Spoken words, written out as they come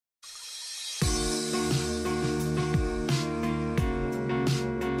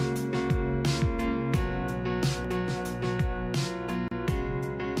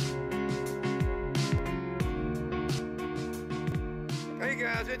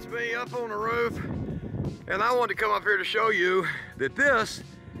guys, it's me up on the roof, and I wanted to come up here to show you that this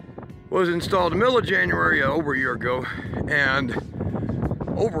was installed in the middle of January over a year ago, and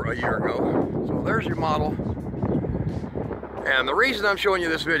over a year ago. So there's your model. And the reason I'm showing you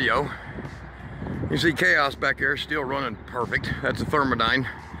this video, you see Chaos back there still running perfect. That's a Turbine.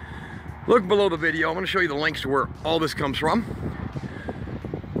 Look below the video. I'm going to show you the links to where all this comes from.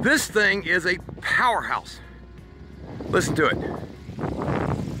 This thing is a powerhouse. Listen to it.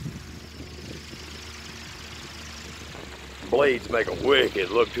 Blades make a wicked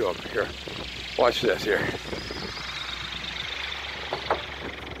look to them. Here, watch this here.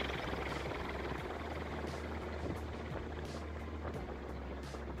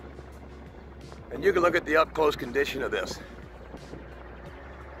 And you can look at the up close condition of this.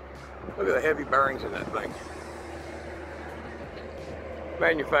 Look at the heavy bearings in that thing.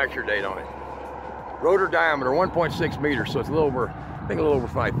 Manufacture date on it. Rotor diameter 1.6 meters, so it's a little over, I think a little over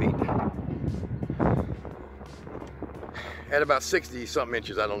 5 feet. At about 60 something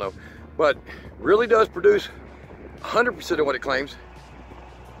inches, I don't know. But really does produce 100% of what it claims.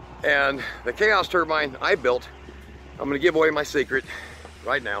 And the Chaos turbine I built, I'm gonna give away my secret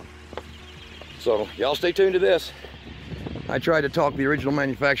right now. So y'all stay tuned to this. I tried to talk the original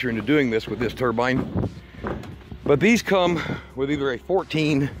manufacturer into doing this with this turbine. But these come with either a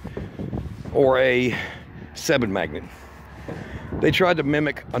 14 or a 7 magnet. They tried to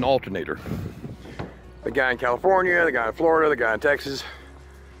mimic an alternator. The guy in California, the guy in Florida, the guy in Texas,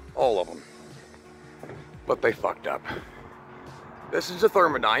 all of them. But they fucked up. This is a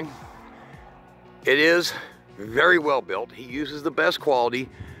Turbine. It is very well built. He uses the best quality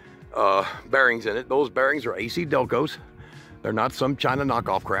bearings in it. Those bearings are AC Delcos. They're not some China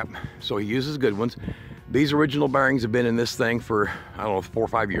knockoff crap. So he uses good ones. These original bearings have been in this thing for, I don't know, 4 or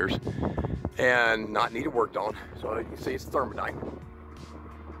 5 years and not needed worked on. So you can see it's Turbine.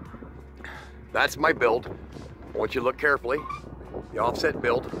 That's my build. I want you to look carefully. The offset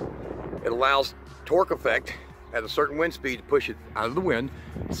build. It allows torque effect at a certain wind speed to push it out of the wind,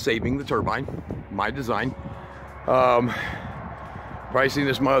 saving the turbine. My design. Probably seen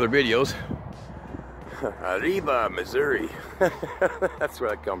this in my other videos. Arriba, Missouri. That's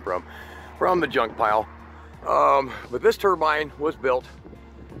where I come from the junk pile. But this turbine was built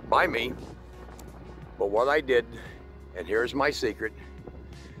by me. But what I did, and here's my secret,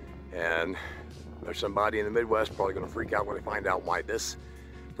 and there's somebody in the Midwest probably gonna freak out when they find out why this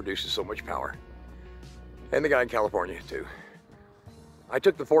produces so much power. And the guy in California too. I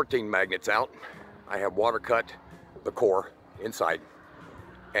took the 14 magnets out. I have water cut the core inside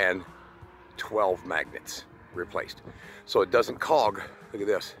and 12 magnets replaced. So it doesn't cog, look at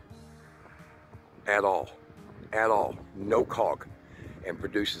this, at all, no cog, and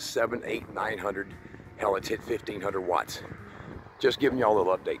produces 700, 800, 900, hell, it's hit 1500 watts. Just giving y'all a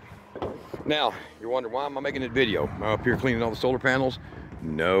little update. Now, you're wondering, why am I making a video? Am I up here cleaning all the solar panels?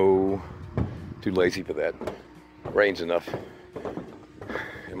 No, too lazy for that. Rain's enough.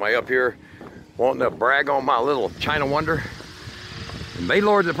 Am I up here wanting to brag on my little China Wonder? And they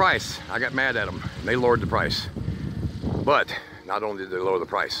lowered the price. I got mad at them. And they lowered the price. But not only did they lower the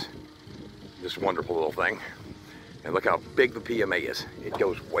price, this wonderful little thing, and look how big the PMA is. It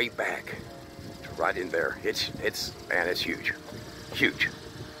goes way back to right in there. It's huge, huge.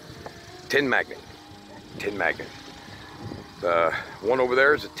 10 magnet. The one over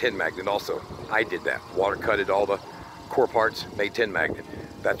there is a 10 magnet also. I did that. Water cutted all the core parts, made 10 magnet.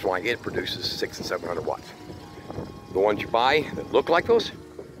 That's why it produces 600 and 700 watts. The ones you buy that look like those,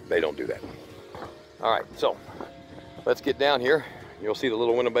 they don't do that. All right, so let's get down here. You'll see the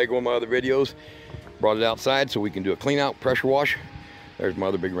little Winnebago in my other videos. Brought it outside so we can do a clean out, pressure wash. There's my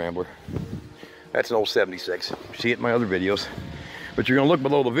other big Rambler. That's an old 76. See it in my other videos. But you're gonna look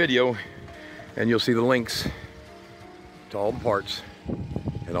below the video and you'll see the links to all the parts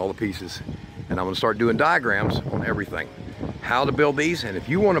and all the pieces. And I'm gonna start doing diagrams on everything. How to build these, and if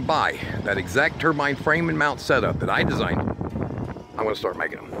you wanna buy that exact turbine frame and mount setup that I designed, I'm gonna start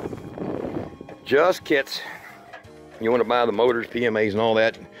making them. Just kits. You wanna buy the motors, PMAs and all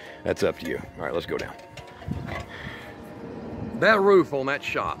that, that's up to you. All right, let's go down. That roof on that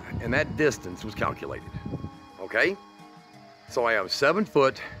shop and that distance was calculated, okay? So I have 7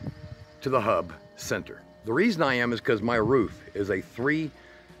 foot to the hub center. The reason I am is because my roof is a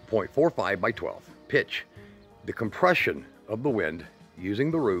 3.45 by 12 pitch. The compression of the wind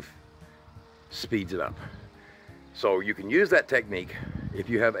using the roof speeds it up. So you can use that technique if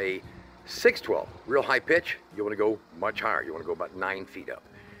you have a 612, real high pitch, you want to go much higher. You want to go about 9 feet up.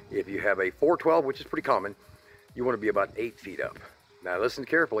 If you have a 412, which is pretty common, you want to be about 8 feet up. Now listen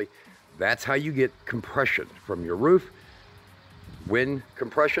carefully, that's how you get compression from your roof wind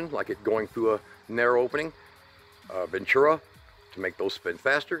compression, like it going through a narrow opening, Ventura, to make those spin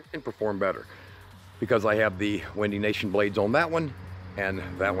faster and perform better. Because I have the Windy Nation blades on that one and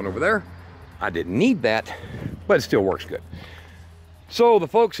that one over there, I didn't need that, but it still works good. So the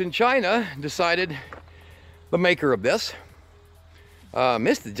folks in China decided, the maker of this,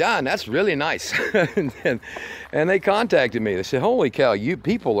 Mr. John, that's really nice. and they contacted me. They said, holy cow, you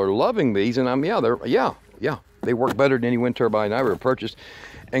people are loving these. And I'm, yeah, they work better than any wind turbine I ever purchased.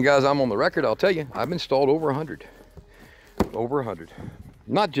 And guys, I'm on the record, I'll tell you, I've installed over 100. Over 100.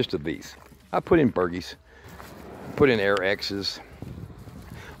 Not just of these. I put in Bergies, put in Air X's,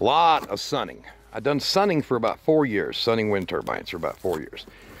 a lot of sunning. I've done sunning for about 4 years, sunning wind turbines for about 4 years.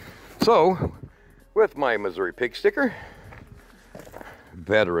 So, with my Missouri Pig sticker,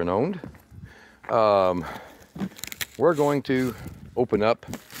 veteran owned, we're going to open up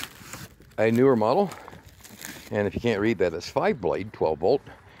a newer model. And if you can't read that, it's 5-blade, 12 volt.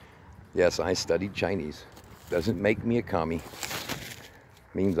 Yes, I studied Chinese. Doesn't make me a commie.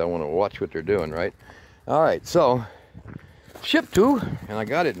 Means I want to watch what they're doing, right? All right, so shipped to, and I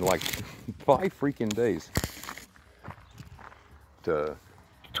got it in like 5 freaking days. To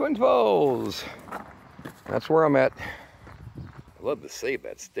Twin Falls. That's where I'm at. I love to save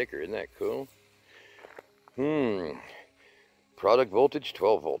that sticker. Isn't that cool? Product voltage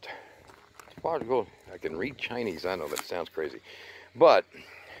 12 volt. I can read Chinese. I know that sounds crazy, but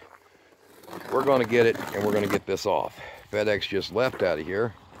we're going to get it, and we're going to get this off. FedEx just left out of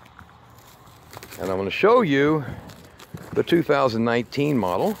here, and I'm going to show you the 2019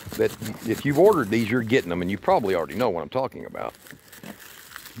 model that if you've ordered these, you're getting them, and you probably already know what I'm talking about.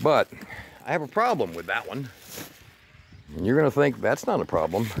 But I have a problem with that one, and you're going to think that's not a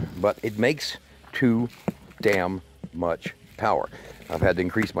problem, but it makes too damn much power. I've had to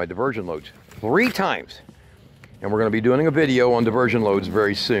increase my diversion loads 3 times, and we're going to be doing a video on diversion loads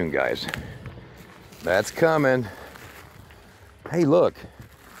very soon, guys. That's coming. Hey, look,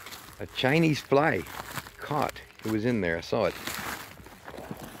 a Chinese fly caught. It was in there. I saw it.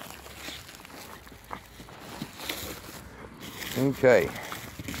 Okay.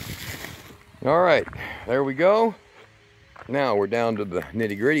 All right, there we go. Now we're down to the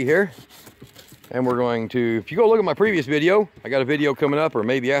nitty-gritty here. And we're going to, if you go look at my previous video, I got a video coming up, or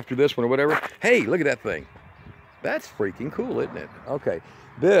maybe after this one or whatever. Hey, look at that thing. That's freaking cool, isn't it? Okay,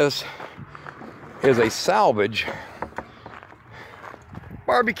 this is a salvage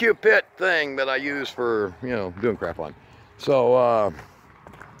barbecue pit thing that I use for, you know, doing crap on. So,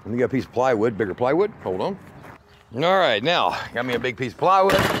 let me get a piece of plywood, bigger plywood. Hold on. All right, now, got me a big piece of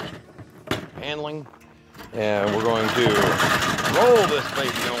plywood, handling, and we're going to roll this baby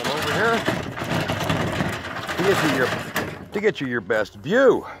on over here to get you your best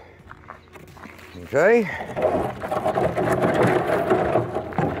view. Okay.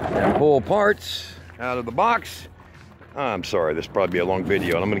 And pull parts out of the box. I'm sorry, this will probably be a long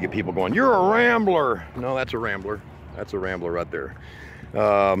video, and I'm gonna get people going, you're a rambler. No, that's a rambler. That's a rambler right there.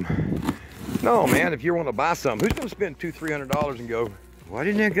 No, man, if you want to buy something, who's gonna spend $200-300 and go, why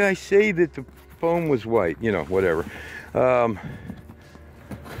didn't that guy say that the foam was white? You know, whatever.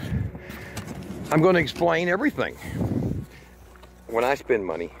 I'm going to explain everything. When I spend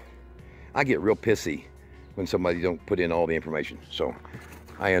money, I get real pissy when somebody don't put in all the information. So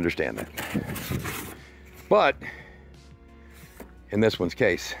I understand that. But in this one's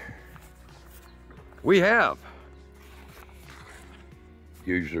case, we have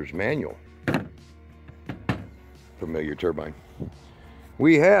user's manual. Familiar turbine.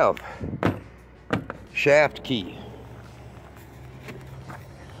 We have shaft key.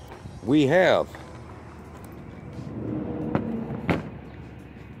 We have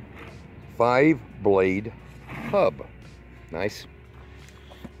 5-blade hub. Nice.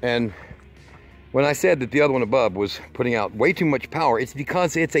 And when I said that the other one above was putting out way too much power, it's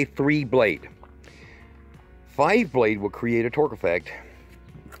because it's a 3-blade. 5-blade will create a torque effect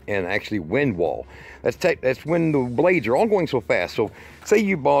and actually wind wall. That's when the blades are all going so fast. So say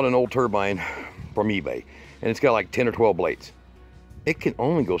you bought an old turbine from eBay and it's got like 10 or 12 blades. It can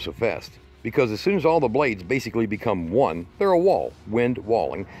only go so fast because as soon as all the blades basically become one, they're a wall, wind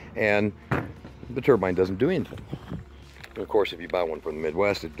walling, and the turbine doesn't do anything. And of course, if you buy one from the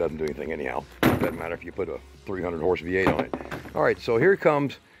Midwest, it doesn't do anything anyhow. It doesn't matter if you put a 300 horse V8 on it. All right, so here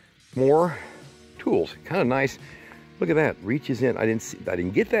comes more tools. Kind of nice. Look at that, reaches in. I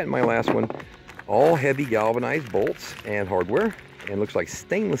didn't get that in my last one. All heavy galvanized bolts and hardware, and looks like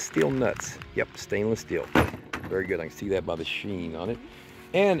stainless steel nuts. Yep, stainless steel. Very good. I can see that by the sheen on it.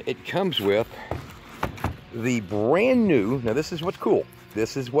 And it comes with the brand new, now this is what's cool.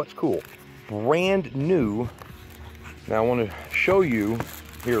 This is what's cool. Brand new Now I want to show you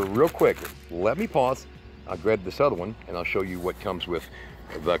here real quick. Let me pause. I'll grab this other one and I'll show you what comes with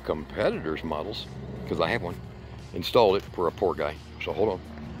the competitors' models, because I have one. Installed it for a poor guy. So hold on.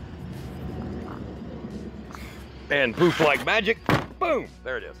 And poof like magic, boom,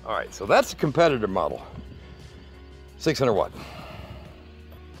 there it is. All right, so that's the competitor model. 600 watt.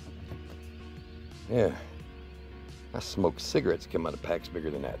 Yeah, I smoke cigarettes come out of packs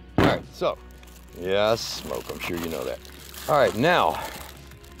bigger than that. All right, so, yeah, I smoke, I'm sure you know that. All right, now,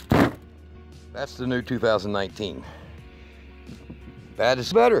 that's the new 2019. That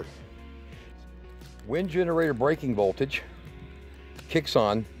is better. Wind generator braking voltage kicks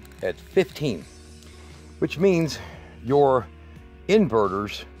on at 15, which means your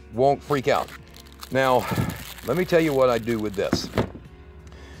inverters won't freak out. Now, let me tell you what I do with this.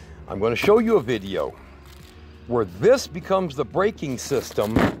 I'm going to show you a video where this becomes the braking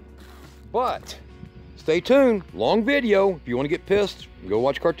system, but stay tuned, long video. If you want to get pissed, go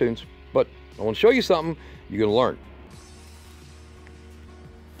watch cartoons. But I want to show you something you're going to learn.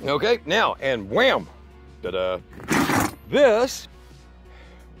 Okay, now, and wham, ta-da. This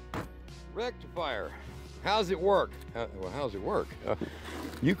rectifier, how's it work? Well, how's it work?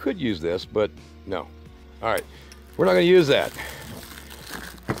 You could use this, but no. All right, we're not going to use that.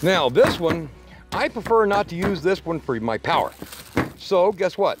 Now, this one, I prefer not to use this one for my power. So,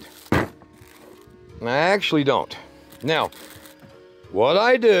 guess what? I actually don't. Now, what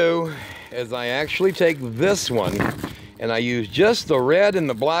I do is I actually take this one and I use just the red and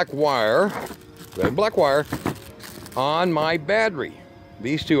the black wire, red and black wire, on my battery.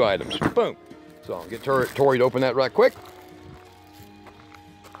 These two items, boom. So I'll get Tori to open that right quick.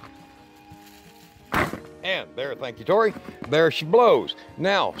 And there, thank you, Tori. There she blows.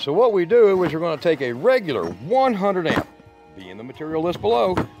 Now, so what we do is we're going to take a regular 100 amp, be in the material list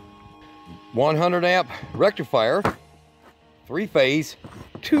below, 100 amp rectifier, 3-phase,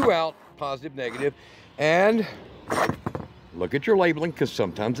 2 out, positive, negative, and look at your labeling, because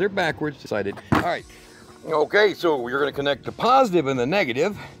sometimes they're backwards. Decided. All right. Okay, so we're going to connect the positive and the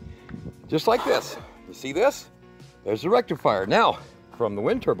negative, just like this. You see this? There's the rectifier. Now, from the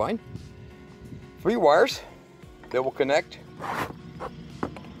wind turbine, 3 wires that will connect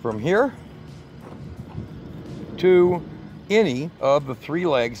from here to any of the 3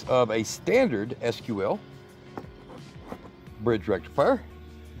 legs of a standard SQL bridge rectifier,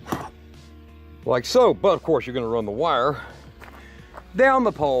 like so. But of course, you're going to run the wire down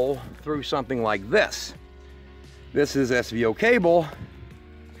the pole through something like this. This is SVO cable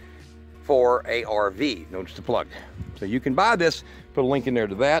for a RV, notice the plug. So you can buy this, put a link in there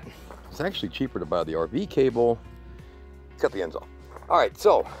to that. It's actually cheaper to buy the RV cable. Cut the ends off. All right,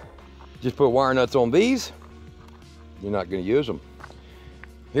 so just put wire nuts on these. You're not going to use them.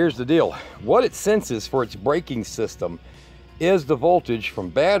 Here's the deal. What it senses for its braking system is the voltage from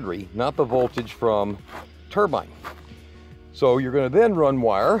battery, not the voltage from turbine. So you're going to then run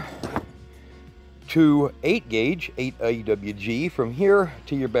wire to 8 gauge, 8 AWG from here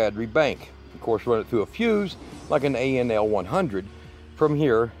to your battery bank. Of course, run it through a fuse like an ANL 100 from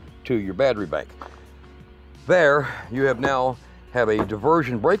here to your battery bank. There you now have a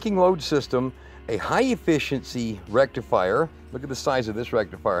diversion braking load system, a high efficiency rectifier. Look at the size of this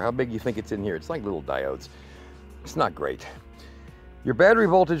rectifier. How big do you think it's in here? It's like little diodes. It's not great. Your battery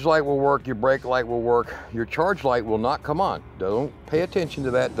voltage light will work, your brake light will work, your charge light will not come on. Don't pay attention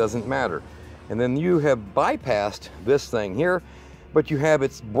to that, doesn't matter. And then you have bypassed this thing here, but you have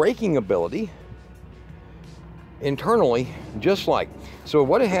its braking ability internally, just like. So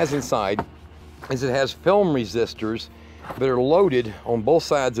what it has inside is it has film resistors that are loaded on both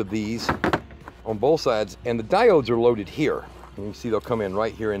sides of these, on both sides, and the diodes are loaded here. And you see they'll come in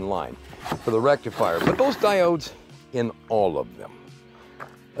right here in line for the rectifier. But those diodes in all of them,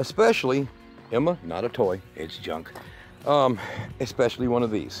 especially, Emma, not a toy, it's junk, especially one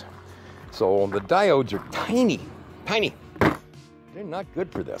of these. So the diodes are tiny, tiny. They're not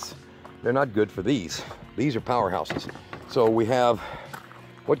good for this. They're not good for these. These are powerhouses. So we have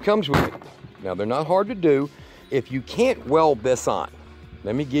what comes with it. Now they're not hard to do. If you can't weld this on,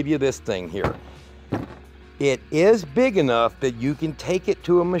 let me give you this thing here. It is big enough that you can take it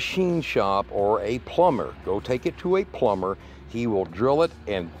to a machine shop or a plumber. Go take it to a plumber. He will drill it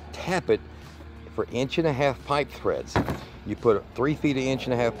and tap it for 1.5-inch pipe threads. You put 3 feet of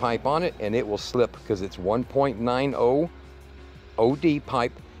 1.5-inch pipe on it and it will slip, because it's 1.90 OD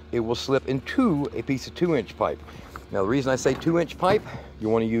pipe. It will slip into a piece of 2-inch pipe. Now the reason I say 2-inch pipe, you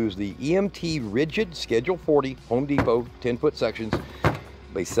want to use the EMT rigid Schedule 40 Home Depot 10-foot sections.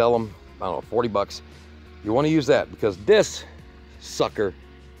 They sell them, I don't know, 40 bucks. You want to use that because this sucker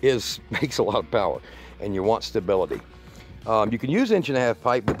makes a lot of power. and you want stability. You can use 1.5-inch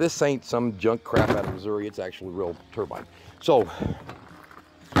pipe, but this ain't some junk crap out of Missouri. It's actually real turbine. So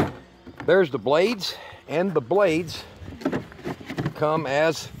there's the blades, and the blades come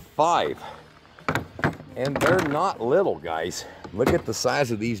as 5. And they're not little, guys. Look at the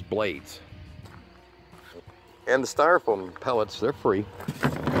size of these blades. And the styrofoam pellets, they're free.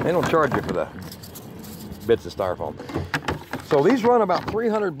 They don't charge you for the bits of styrofoam. So these run about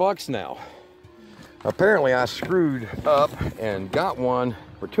 300 bucks now. Apparently I screwed up and got one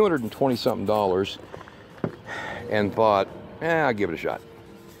for $220 something and thought, I'll give it a shot.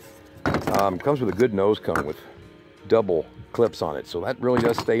 Comes with a good nose cone with double clips on it, so that really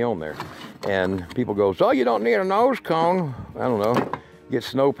does stay on there. And people go, so you don't need a nose cone. I don't know. Get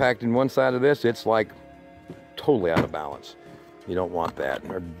snow packed in one side of this, it's like totally out of balance. You don't want that.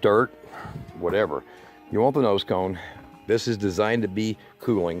 Or dirt, whatever. You want the nose cone. This is designed to be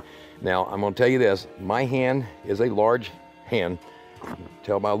cooling. Now, I'm going to tell you this. My hand is a large hand.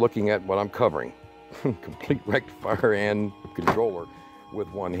 Tell by looking at what I'm covering. Complete rectifier and controller with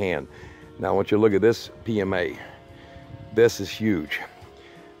one hand. Now, I want you to look at this PMA. This is huge.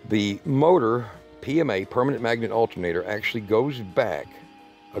 The motor, PMA, permanent magnet alternator, actually goes back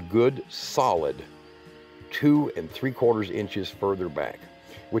a good solid 2 3/4 inches further back,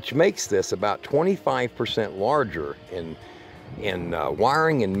 which makes this about 25% larger in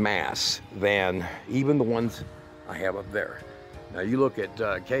wiring and mass than even the ones I have up there. Now you look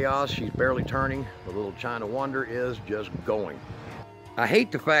at Chaos, she's barely turning. The little China Wonder is just going. I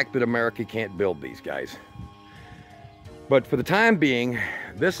hate the fact that America can't build these guys. But for the time being,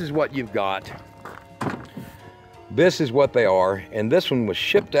 this is what you've got. This is what they are, and this one was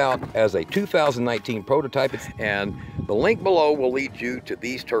shipped out as a 2019 prototype, and the link below will lead you to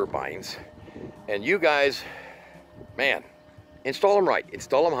these turbines. And you guys, man, install them right,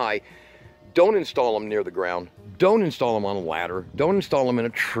 install them high. Don't install them near the ground. Don't install them on a ladder. Don't install them in a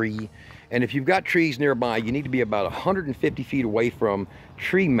tree. And if you've got trees nearby, you need to be about 150 feet away from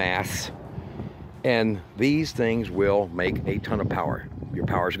tree mass. And these things will make a ton of power. Your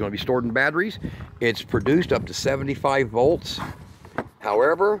power is going to be stored in batteries. It's produced up to 75 volts.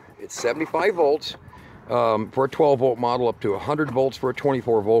 However, it's 75 volts for a 12 volt model, up to 100 volts for a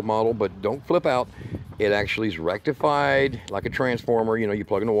 24 volt model, but don't flip out. It actually is rectified like a transformer. You know, you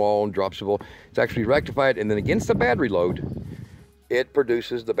plug in a wall and drops a volt. It's actually rectified, and then against the battery load, it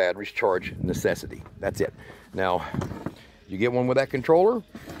produces the battery's charge necessity. That's it. Now, you get one with that controller.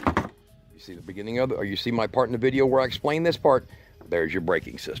 You see the beginning of it, or you see my part in the video where I explain this part. There's your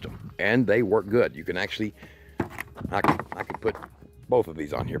braking system, and they work good. You can actually, I could put both of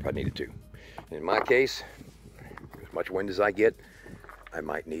these on here if I needed to. In my case, as much wind as I get, I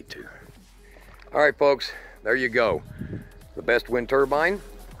might need to. All right, folks, there you go. The best wind turbine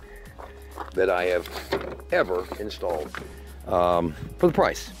that I have ever installed. For the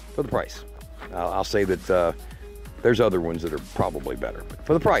price. I'll say that there's other ones that are probably better, but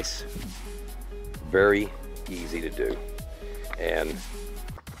for the price, very easy to do. And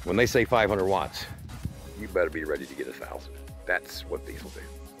when they say 500 watts, you better be ready to get 1,000. That's what these will do.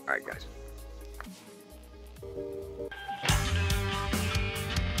 All right, guys.